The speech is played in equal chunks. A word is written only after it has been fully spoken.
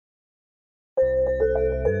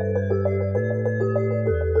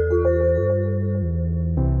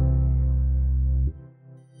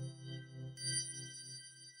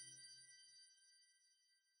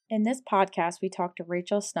In this podcast, we talk to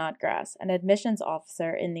Rachel Snodgrass, an admissions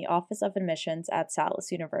officer in the Office of Admissions at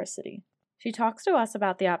Salus University. She talks to us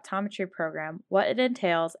about the optometry program, what it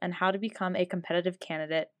entails, and how to become a competitive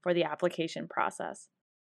candidate for the application process.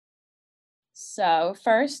 So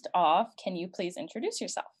first off, can you please introduce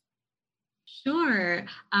yourself? Sure.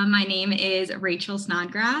 My name is Rachel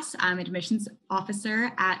Snodgrass. I'm an admissions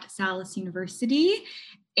officer at Salus University,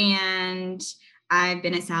 and I've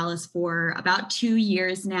been at Salus for about 2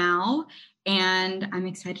 years now, and I'm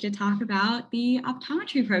excited to talk about the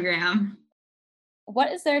optometry program.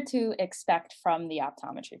 What is there to expect from the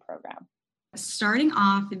optometry program? Starting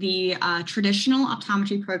off, the traditional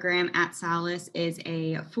optometry program at Salus is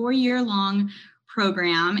a 4-year-long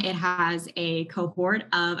program. It has a cohort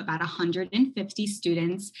of about 150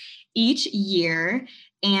 students each year.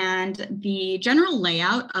 And the general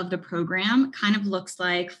layout of the program kind of looks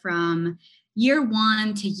like from year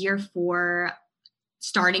 1 to year 4,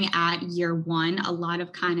 starting at year 1, a lot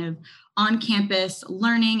of kind of on-campus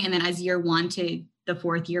learning. And then as year 1 to the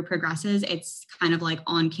 4th year progresses, it's kind of like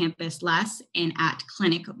on campus less and at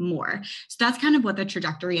clinic more. So that's kind of what the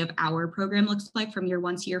trajectory of our program looks like from year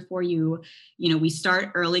 1 to year 4. We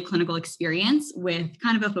start early clinical experience with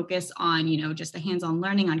kind of a focus on, just the hands-on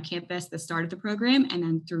learning on campus, the start of the program. And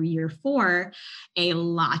then through year 4, a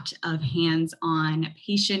lot of hands-on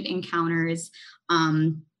patient encounters.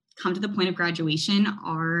 Come to the point of graduation,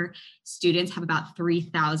 our students have about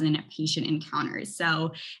 3,000 patient encounters.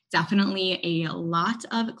 So definitely a lot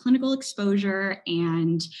of clinical exposure.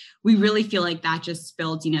 And we really feel like that just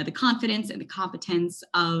builds, the confidence and the competence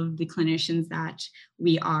of the clinicians that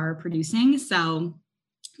we are producing. So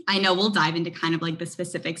I know we'll dive into kind of like the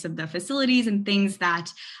specifics of the facilities and things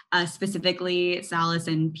that specifically Salus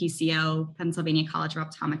and PCO, Pennsylvania College of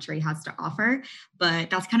Optometry, has to offer, but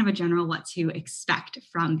that's kind of a general what to expect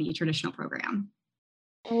from the traditional program.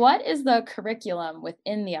 What is the curriculum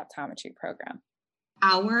within the optometry program?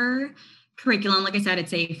 Our curriculum, like I said,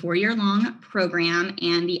 it's a 4-year-long program,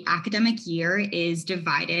 and the academic year is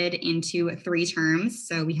divided into 3 terms.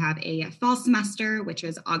 So we have a fall semester, which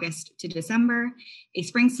is August to December, a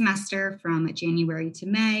spring semester from January to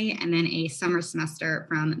May, and then a summer semester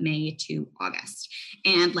from May to August.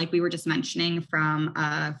 And like we were just mentioning, from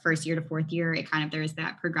 1st year to 4th year, there's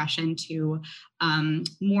that progression to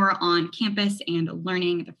more on campus and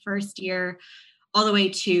learning the 1st year, all the way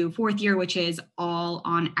to 4th year, which is all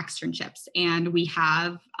on externships. And we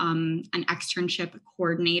have an externship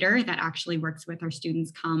coordinator that actually works with our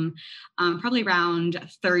students come probably around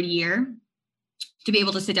 3rd year, to be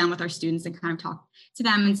able to sit down with our students and kind of talk to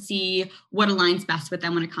them and see what aligns best with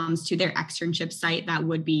them when it comes to their externship site. That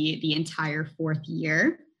would be the entire 4th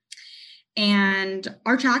year. And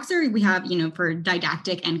our tracks we have, for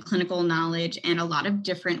didactic and clinical knowledge, and a lot of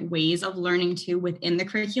different ways of learning too within the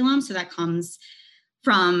curriculum. So that comes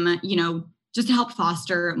from, just to help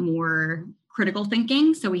foster more critical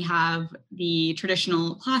thinking. So we have the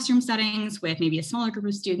traditional classroom settings with maybe a smaller group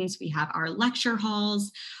of students. We have our lecture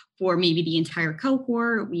halls for maybe the entire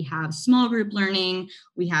cohort. We have small group learning.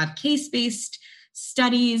 We have case-based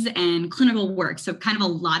studies and clinical work. So kind of a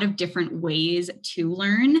lot of different ways to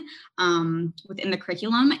learn within the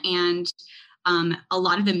curriculum. And a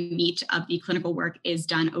lot of the meat of the clinical work is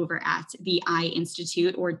done over at the Eye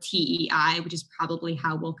Institute, or TEI, which is probably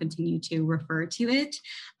how we'll continue to refer to it.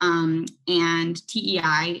 And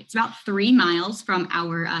TEI, it's about 3 miles from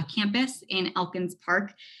our campus in Elkins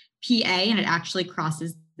Park, PA, and it actually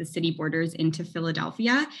crosses the city borders into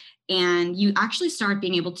Philadelphia. And you actually start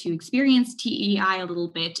being able to experience TEI a little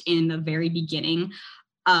bit in the very beginning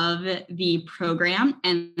of the program.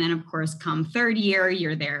 And then, of course, come 3rd year,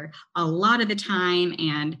 you're there a lot of the time.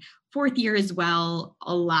 And 4th year as well,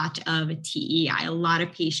 a lot of TEI, a lot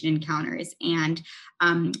of patient encounters. And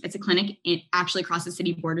it's a clinic. It actually crosses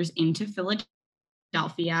city borders into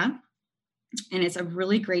Philadelphia. And it's a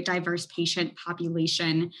really great diverse patient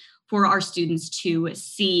population for our students to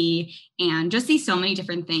see, and just see so many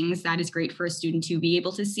different things that is great for a student to be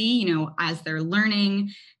able to see, as they're learning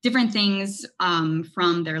different things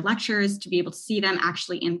from their lectures, to be able to see them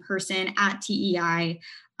actually in person at TEI.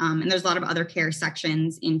 And there's a lot of other care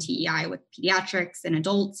sections in TEI with pediatrics and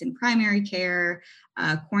adults in primary care,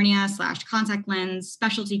 cornea/contact lens,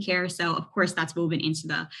 specialty care. So of course that's woven into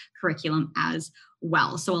the curriculum as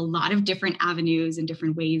well. So a lot of different avenues and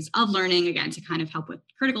different ways of learning, again, to kind of help with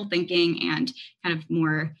critical thinking and kind of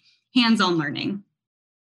more hands-on learning.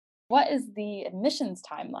 What is the admissions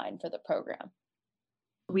timeline for the program?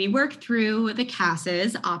 We work through the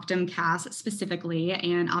CASs, OptumCAS specifically,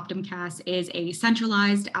 and OptumCAS is a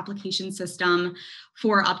centralized application system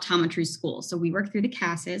for optometry schools. So we work through the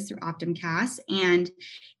CASs through OptumCAS, and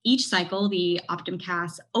each cycle, the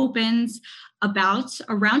OptumCAS opens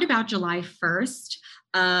around about July 1st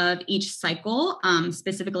of each cycle.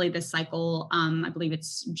 Specifically this cycle, I believe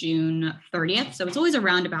it's June 30th. So it's always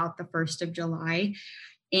around about the 1st of July.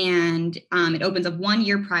 And it opens up 1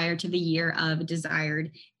 year prior to the year of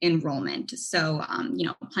desired enrollment. So,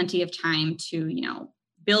 plenty of time to,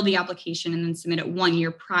 build the application and then submit it 1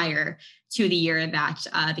 year prior to the year that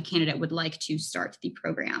the candidate would like to start the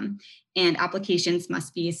program. And applications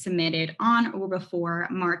must be submitted on or before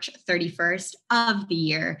March 31st of the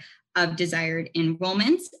year of desired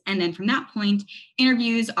enrollments. And then from that point,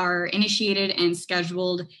 interviews are initiated and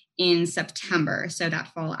scheduled in September. So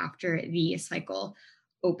that fall after the cycle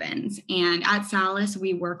opens. And at Salus,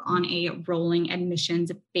 we work on a rolling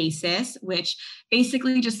admissions basis, which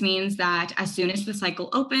basically just means that as soon as the cycle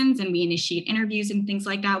opens and we initiate interviews and things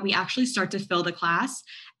like that, we actually start to fill the class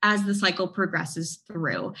as the cycle progresses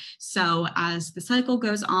through. So as the cycle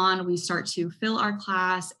goes on, we start to fill our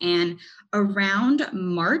class, and around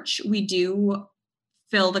March, we do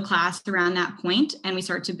fill the class around that point, and we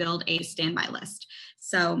start to build a standby list.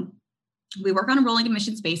 So we work on a rolling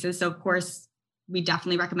admissions basis. So of course, we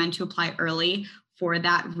definitely recommend to apply early for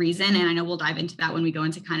that reason. And I know we'll dive into that when we go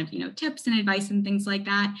into kind of, tips and advice and things like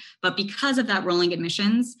that. But because of that rolling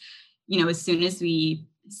admissions, as soon as we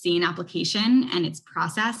see an application and it's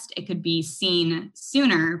processed, it could be seen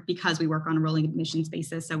sooner because we work on a rolling admissions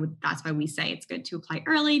basis. So that's why we say it's good to apply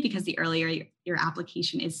early, because the earlier your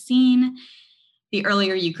application is seen, the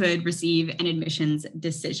earlier you could receive an admissions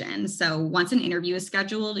decision. So once an interview is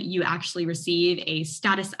scheduled, you actually receive a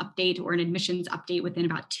status update or an admissions update within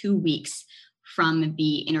about 2 weeks from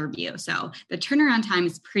the interview. So the turnaround time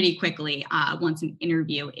is pretty quickly once an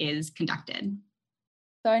interview is conducted.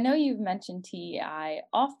 So I know you've mentioned TEI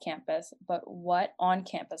off campus, but what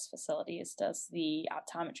on-campus facilities does the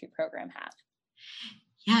optometry program have?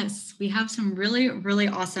 Yes, we have some really, really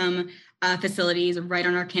awesome facilities right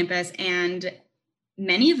on our campus, and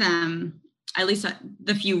many of them, at least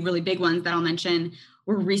the few really big ones that I'll mention,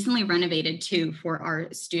 were recently renovated too for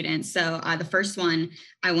our students. So the first one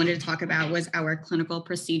I wanted to talk about was our clinical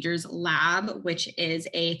procedures lab, which is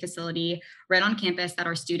a facility right on campus that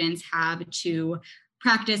our students have to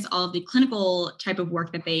practice all of the clinical type of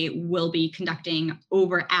work that they will be conducting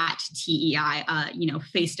over at TEI,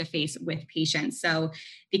 face-to-face with patients. So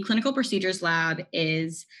the clinical procedures lab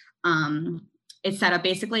is it's set up,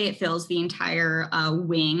 basically it fills the entire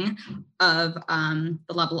wing of the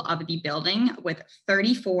level of the building with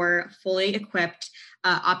 34 fully equipped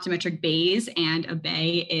optometric bays, and a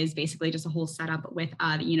bay is basically just a whole setup with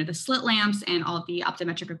the slit lamps and all of the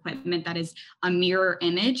optometric equipment that is a mirror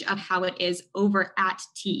image of how it is over at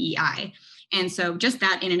TEI. And so just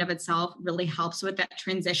that in and of itself really helps with that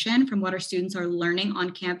transition from what our students are learning on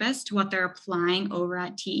campus to what they're applying over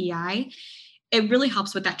at TEI. It really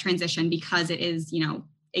helps with that transition because it is,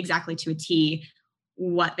 exactly to a T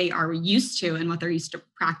what they are used to and what they're used to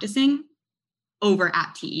practicing over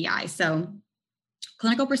at TEI. So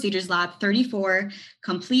clinical procedures lab, 34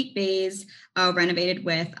 complete bays renovated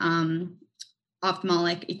with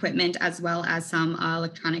ophthalmic equipment, as well as some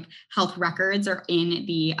electronic health records are in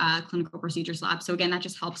the clinical procedures lab. So again, that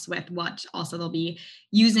just helps with what also they'll be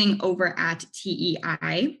using over at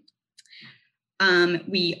TEI.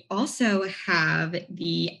 We also have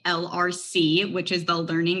the LRC, which is the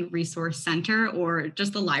Learning Resource Center, or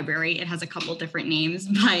just the library. It has a couple different names,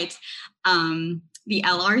 but the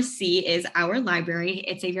LRC is our library.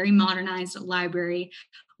 It's a very modernized library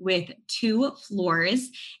with 2 floors,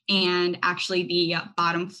 and actually the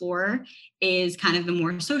bottom floor is kind of the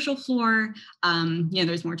more social floor.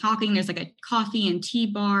 There's more talking. There's like a coffee and tea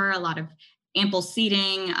bar, a lot of ample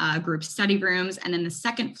seating, group study rooms. And then the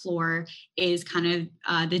second floor is kind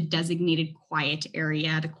of the designated quiet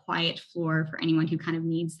area, the quiet floor for anyone who kind of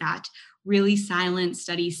needs that really silent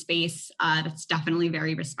study space that's definitely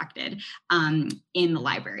very respected in the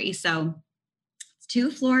library. So it's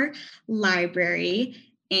 2-floor library.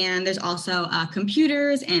 And there's also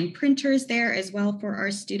computers and printers there as well for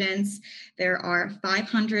our students. There are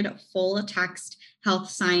 500 full text health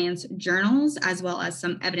science journals, as well as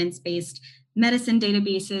some evidence-based medicine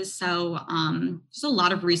databases. So there's a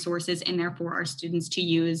lot of resources in there for our students to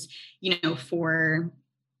use, for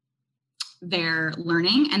their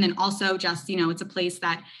learning. And then also just, it's a place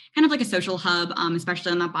that kind of like a social hub,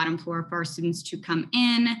 especially on that bottom floor for our students to come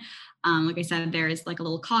in, Like I said, there's like a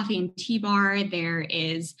little coffee and tea bar. There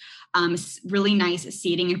is really nice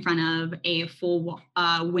seating in front of a full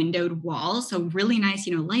windowed wall. So really nice,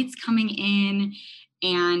 lights coming in.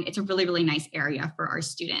 And it's a really, really nice area for our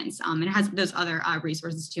students. And it has those other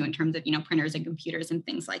resources too, in terms of, printers and computers and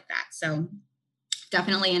things like that. So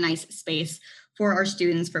definitely a nice space for our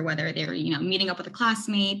students for whether they're, meeting up with a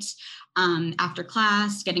classmate after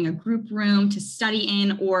class, getting a group room to study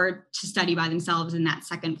in, or to study by themselves in that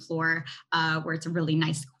second floor where it's a really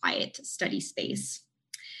nice, quiet study space.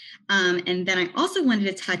 And then I also wanted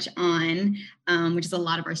to touch on, which is a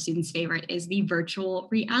lot of our students' favorite, is the virtual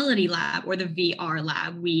reality lab, or the VR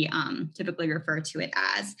lab, we typically refer to it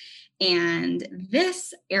as. And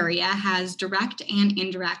this area has direct and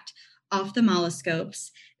indirect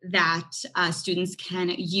ophthalmoscopes that students can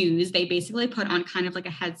use. They basically put on kind of like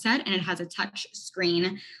a headset, and it has a touch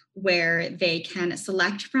screen where they can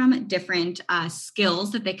select from different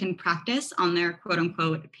skills that they can practice on their quote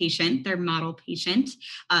unquote patient, their model patient,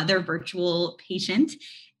 their virtual patient.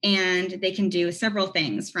 And they can do several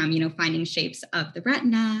things from, finding shapes of the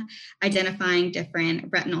retina, identifying different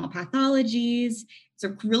retinal pathologies.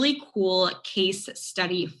 It's a really cool case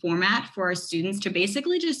study format for our students to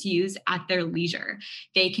basically just use at their leisure.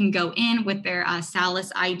 They can go in with their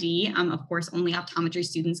SALUS ID. Of course, only optometry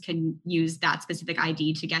students can use that specific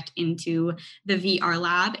ID to get into the VR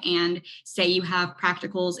lab. And say you have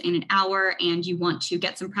practicals in an hour and you want to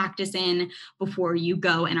get some practice in before you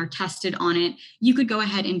go and are tested on it, you could go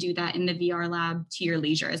ahead and do that in the VR lab to your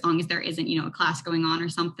leisure, as long as there isn't, a class going on or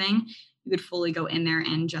something. You could fully go in there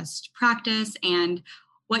and just practice. And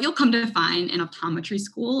what you'll come to find in optometry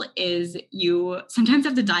school is you sometimes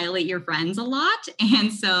have to dilate your friends a lot.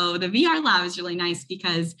 And so the VR lab is really nice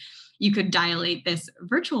because you could dilate this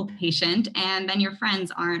virtual patient and then your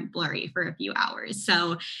friends aren't blurry for a few hours.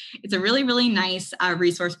 So it's a really, really nice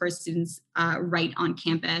resource for students right on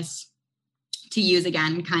campus to use,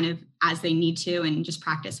 again, kind of as they need to, and just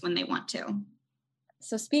practice when they want to.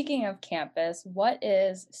 So speaking of campus, what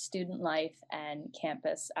is student life and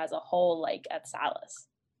campus as a whole like at Salus?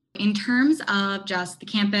 In terms of just the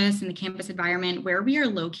campus and the campus environment, where we are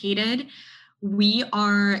located, we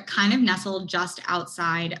are kind of nestled just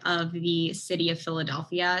outside of the city of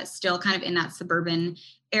Philadelphia, still kind of in that suburban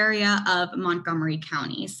area of Montgomery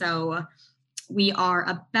County. So we are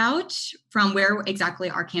about, from where exactly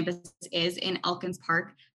our campus is in Elkins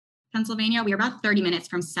Park, Pennsylvania, we are about 30 minutes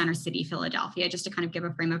from Center City, Philadelphia, just to kind of give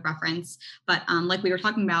a frame of reference. But like we were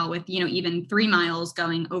talking about with, even 3 miles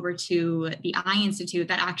going over to the Eye Institute,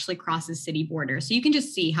 that actually crosses city borders. So you can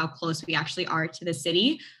just see how close we actually are to the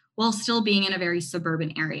city while still being in a very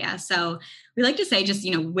suburban area. So we like to say just,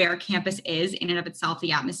 where campus is in and of itself,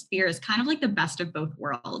 the atmosphere is kind of like the best of both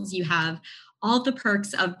worlds. You have all the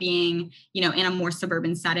perks of being, in a more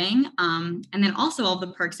suburban setting. And then also all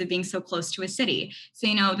the perks of being so close to a city. So,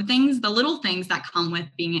 the little things that come with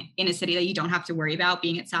being in a city that you don't have to worry about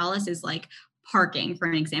being at Salus is like parking, for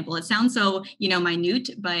an example. It sounds so,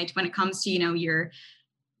 minute, but when it comes to, you're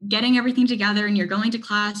getting everything together and you're going to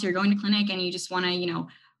class, you're going to clinic, and you just want to,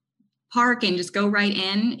 park and just go right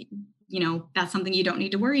in, that's something you don't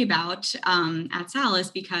need to worry about at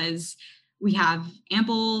Salus, because we have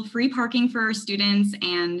ample free parking for our students,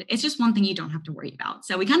 and it's just one thing you don't have to worry about.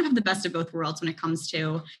 So we kind of have the best of both worlds when it comes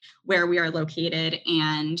to where we are located.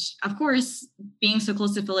 And of course, being so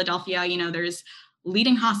close to Philadelphia, there's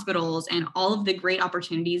leading hospitals and all of the great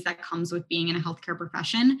opportunities that comes with being in a healthcare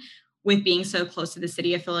profession, with being so close to the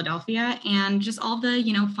city of Philadelphia, and just all the,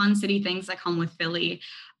 fun city things that come with Philly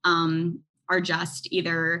are just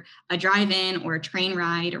either a drive-in or a train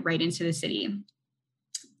ride right into the city.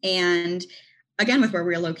 And again, with where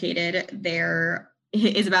we're located, there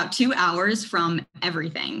is about 2 hours from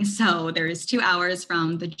everything. So there's 2 hours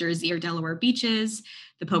from the Jersey or Delaware beaches,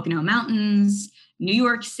 the Pocono Mountains, New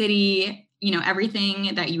York City,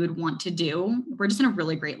 everything that you would want to do. We're just in a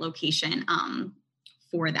really great location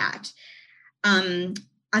for that.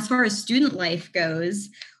 As far as student life goes,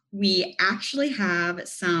 we actually have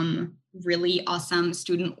some really awesome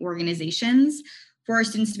student organizations for our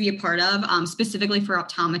students to be a part of. Specifically for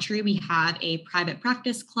optometry, we have a private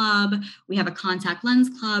practice club. We have a contact lens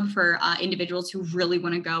club for individuals who really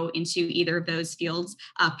want to go into either of those fields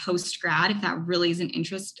post-grad, if that really is an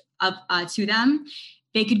interest to them.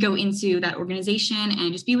 They could go into that organization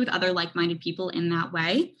and just be with other like-minded people in that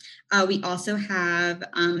way. We also have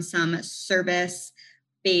some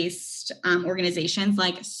service-based organizations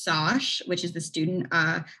like SOSH, which is the Student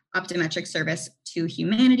Optometric Service to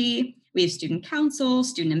Humanity. We have student council,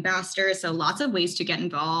 student ambassadors, so lots of ways to get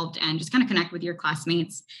involved and just kind of connect with your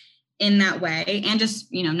classmates in that way, and just,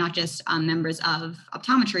 not just members of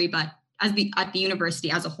optometry, but at the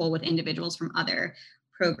university as a whole with individuals from other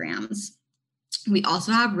programs. We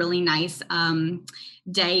also have really nice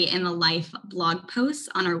day in the life blog posts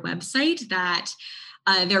on our website that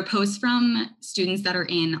they're posts from students that are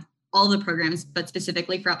in all the programs, but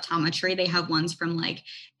specifically for optometry, they have ones from like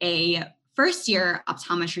a first year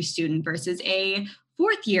optometry student versus a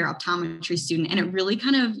fourth year optometry student. And it really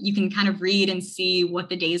you can kind of read and see what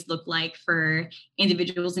the days look like for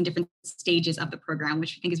individuals in different stages of the program,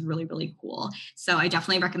 which I think is really, really cool. So I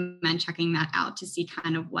definitely recommend checking that out to see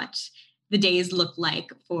kind of what the days look like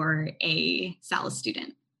for a SALUS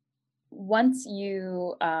student. Once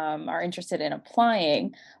you are interested in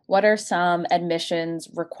applying, what are some admissions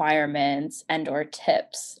requirements and or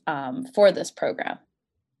tips for this program?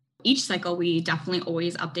 Each cycle, we definitely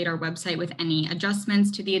always update our website with any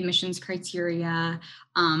adjustments to the admissions criteria.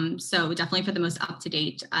 So definitely for the most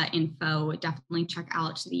up-to-date info, definitely check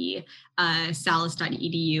out the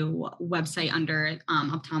salus.edu website under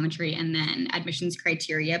optometry and then admissions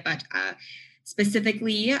criteria. But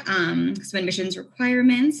specifically, some admissions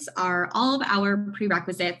requirements are all of our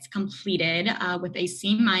prerequisites completed with a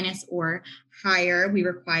C- or higher. We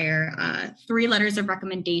require 3 letters of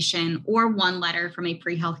recommendation or 1 letter from a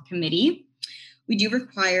pre-health committee. We do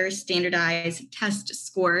require standardized test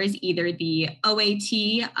scores, either the OAT,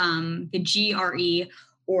 the GRE,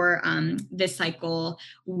 or this cycle,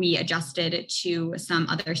 we adjusted to some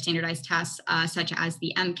other standardized tests, such as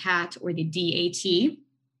the MCAT or the DAT.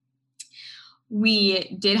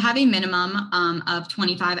 We did have a minimum of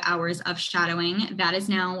 25 hours of shadowing. That is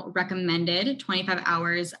now recommended, 25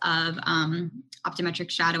 hours of optometric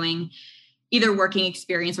shadowing, either working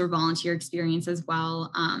experience or volunteer experience as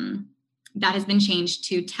well. That has been changed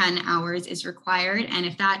to 10 hours is required. And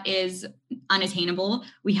if that is unattainable,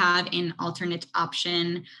 we have an alternate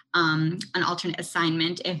option, an alternate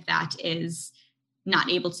assignment if that is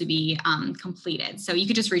not able to be completed. So you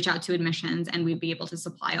could just reach out to admissions and we'd be able to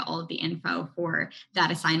supply all of the info for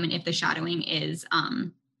that assignment if the shadowing is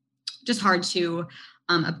just hard to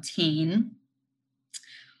obtain.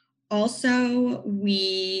 Also,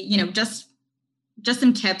 we, just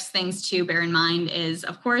some tips, things to bear in mind is,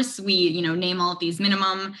 of course, we, name all of these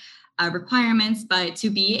minimum requirements, but to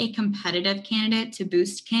be a competitive candidate, to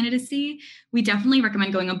boost candidacy, we definitely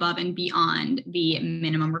recommend going above and beyond the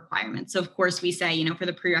minimum requirements. So of course we say, for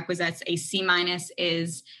the prerequisites, a C-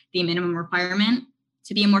 is the minimum requirement.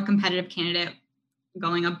 To be a more competitive candidate,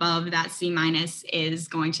 going above that C- is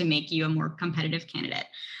going to make you a more competitive candidate.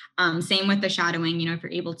 Same with the shadowing, if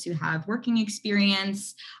you're able to have working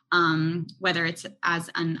experience, whether it's as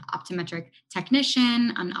an optometric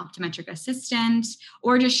technician, an optometric assistant,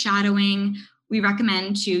 or just shadowing, we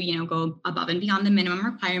recommend to, go above and beyond the minimum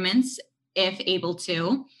requirements if able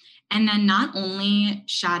to. And then not only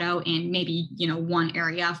shadow in maybe, one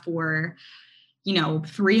area for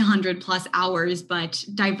 300 plus hours, but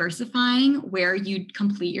diversifying where you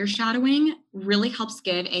complete your shadowing really helps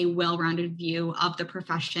give a well-rounded view of the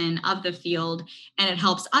profession, of the field. And it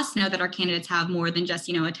helps us know that our candidates have more than just,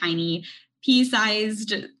 a tiny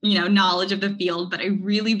pea-sized, knowledge of the field, but a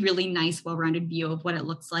really, really nice, well-rounded view of what it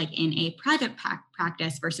looks like in a private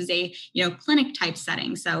practice versus a, clinic type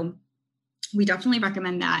setting. So we definitely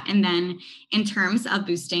recommend that. And then in terms of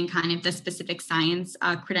boosting kind of the specific science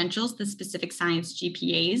credentials, the specific science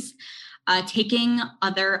GPAs, taking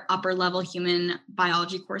other upper level human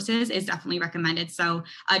biology courses is definitely recommended. So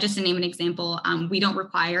just to name an example, we don't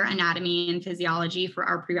require anatomy and physiology for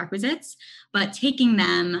our prerequisites, but taking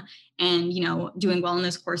them and, doing well in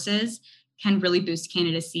those courses can really boost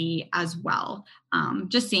candidacy as well.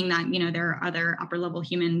 Just seeing that, there are other upper level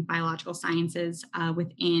human biological sciences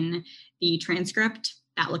within the transcript,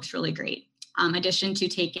 that looks really great. Addition to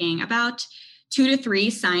taking about 2 to 3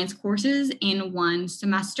 science courses in one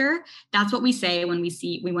semester. That's what we say when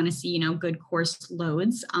we want to see, good course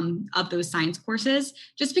loads of those science courses,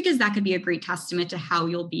 just because that could be a great testament to how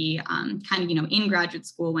you'll be in graduate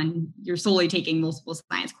school when you're solely taking multiple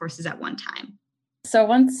science courses at one time. So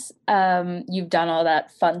once you've done all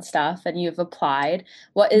that fun stuff and you've applied,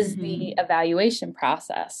 what is the evaluation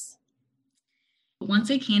process?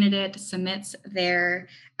 Once a candidate submits their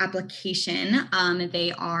application,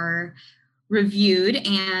 they are reviewed.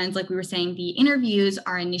 And like we were saying, the interviews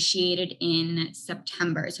are initiated in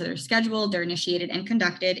September. So they're scheduled, they're initiated and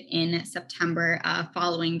conducted in September,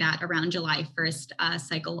 following that around July 1st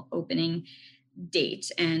cycle opening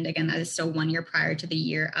date. And again, that is still 1 year prior to the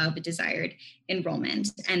year of desired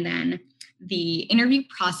enrollment. And then the interview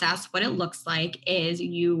process, what it looks like is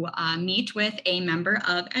you meet with a member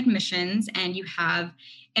of admissions and you have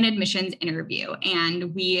an admissions interview.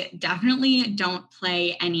 And we definitely don't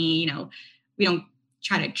play any, we don't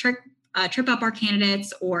try to trip up our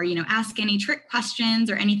candidates or, ask any trick questions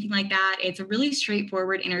or anything like that. It's a really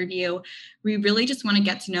straightforward interview. We really just want to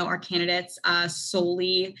get to know our candidates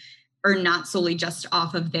solely or not solely just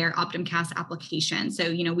off of their OptumCAS application.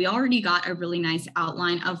 So, we already got a really nice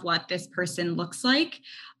outline of what this person looks like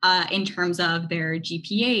in terms of their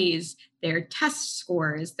GPAs, their test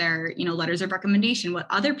scores, their, letters of recommendation, what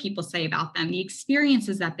other people say about them, the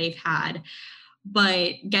experiences that they've had.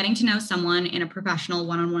 But getting to know someone in a professional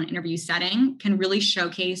one-on-one interview setting can really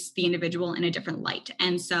showcase the individual in a different light.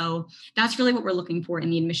 And so that's really what we're looking for in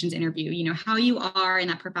the admissions interview, how you are in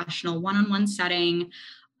that professional one-on-one setting,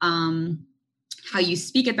 how you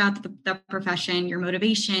speak about the profession, your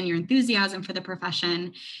motivation, your enthusiasm for the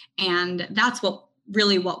profession. And that's what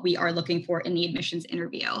we are looking for in the admissions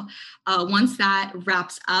interview. Once that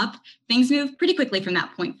wraps up, things move pretty quickly from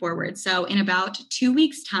that point forward. So in about 2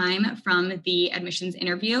 weeks' time from the admissions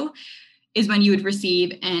interview is when you would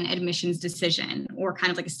receive an admissions decision or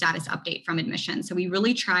kind of like a status update from admissions. So we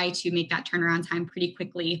really try to make that turnaround time pretty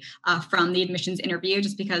quickly from the admissions interview,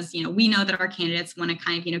 just because, we know that our candidates want to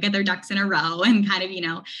kind of, get their ducks in a row and kind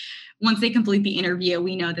of, once they complete the interview,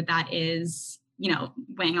 we know that is,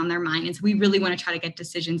 weighing on their mind. And so we really want to try to get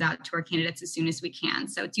decisions out to our candidates as soon as we can.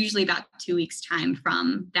 So it's usually about 2 weeks time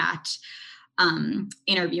from that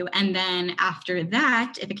interview. And then after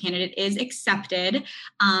that, if a candidate is accepted,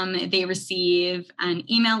 they receive an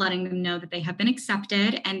email letting them know that they have been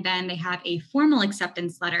accepted. And then they have a formal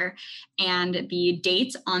acceptance letter. And the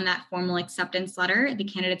date on that formal acceptance letter, the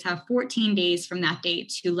candidates have 14 days from that date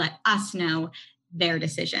to let us know their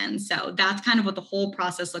decision. So that's kind of what the whole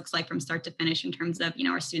process looks like from start to finish in terms of,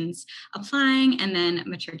 our students applying and then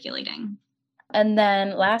matriculating. And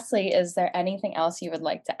then lastly, is there anything else you would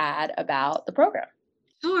like to add about the program?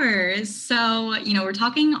 Sure. So, we're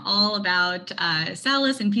talking all about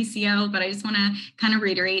SALUS and PCO, but I just want to kind of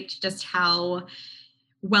reiterate just how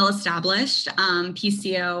well established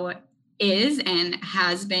PCO is and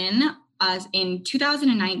has been. In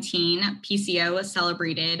 2019, PCO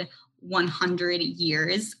celebrated 100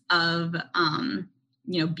 years of,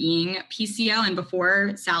 being PCO. And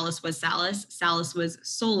before SALUS was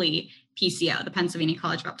solely PCO, the Pennsylvania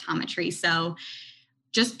College of Optometry. So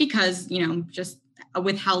just because, just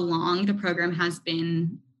with how long the program has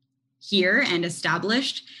been here and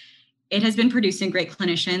established, it has been producing great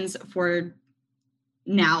clinicians for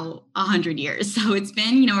now 100 years. So it's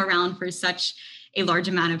been, around for such a large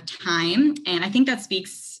amount of time. And I think that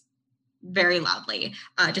speaks very loudly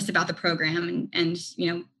just about the program and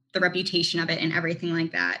the reputation of it and everything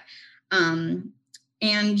like that. And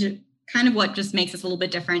kind of what just makes us a little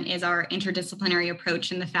bit different is our interdisciplinary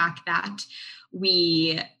approach and the fact that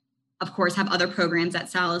we, of course, have other programs at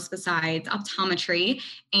SALUS besides optometry.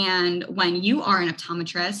 And when you are an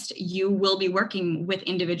optometrist, you will be working with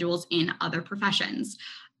individuals in other professions.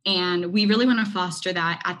 And we really want to foster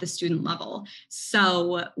that at the student level.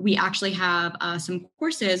 So we actually have some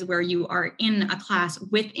courses where you are in a class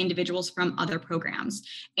with individuals from other programs.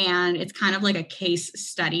 And it's kind of like a case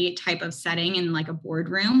study type of setting in like a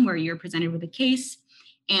boardroom where you're presented with a case.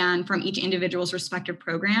 And from each individual's respective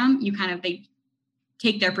program, they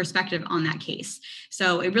take their perspective on that case.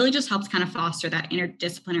 So it really just helps kind of foster that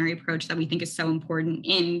interdisciplinary approach that we think is so important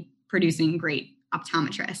in producing great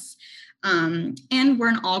optometrists. And we're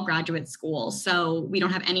an all graduate school, so we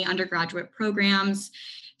don't have any undergraduate programs.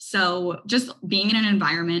 So just being in an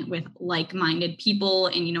environment with like-minded people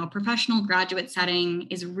in, a professional graduate setting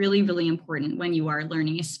is really, really important when you are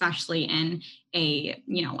learning, especially in a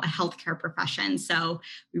healthcare profession. So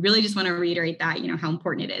we really just want to reiterate that, how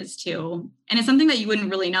important it is to, and it's something that you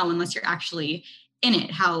wouldn't really know unless you're actually in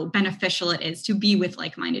it, how beneficial it is to be with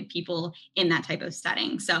like-minded people in that type of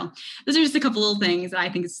setting. So those are just a couple little things that I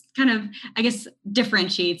think is kind of,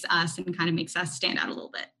 differentiates us and kind of makes us stand out a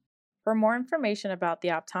little bit. For more information about the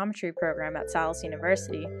optometry program at Salus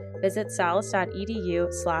University, visit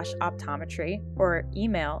salus.edu/optometry or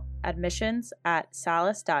email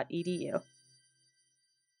admissions@salus.edu.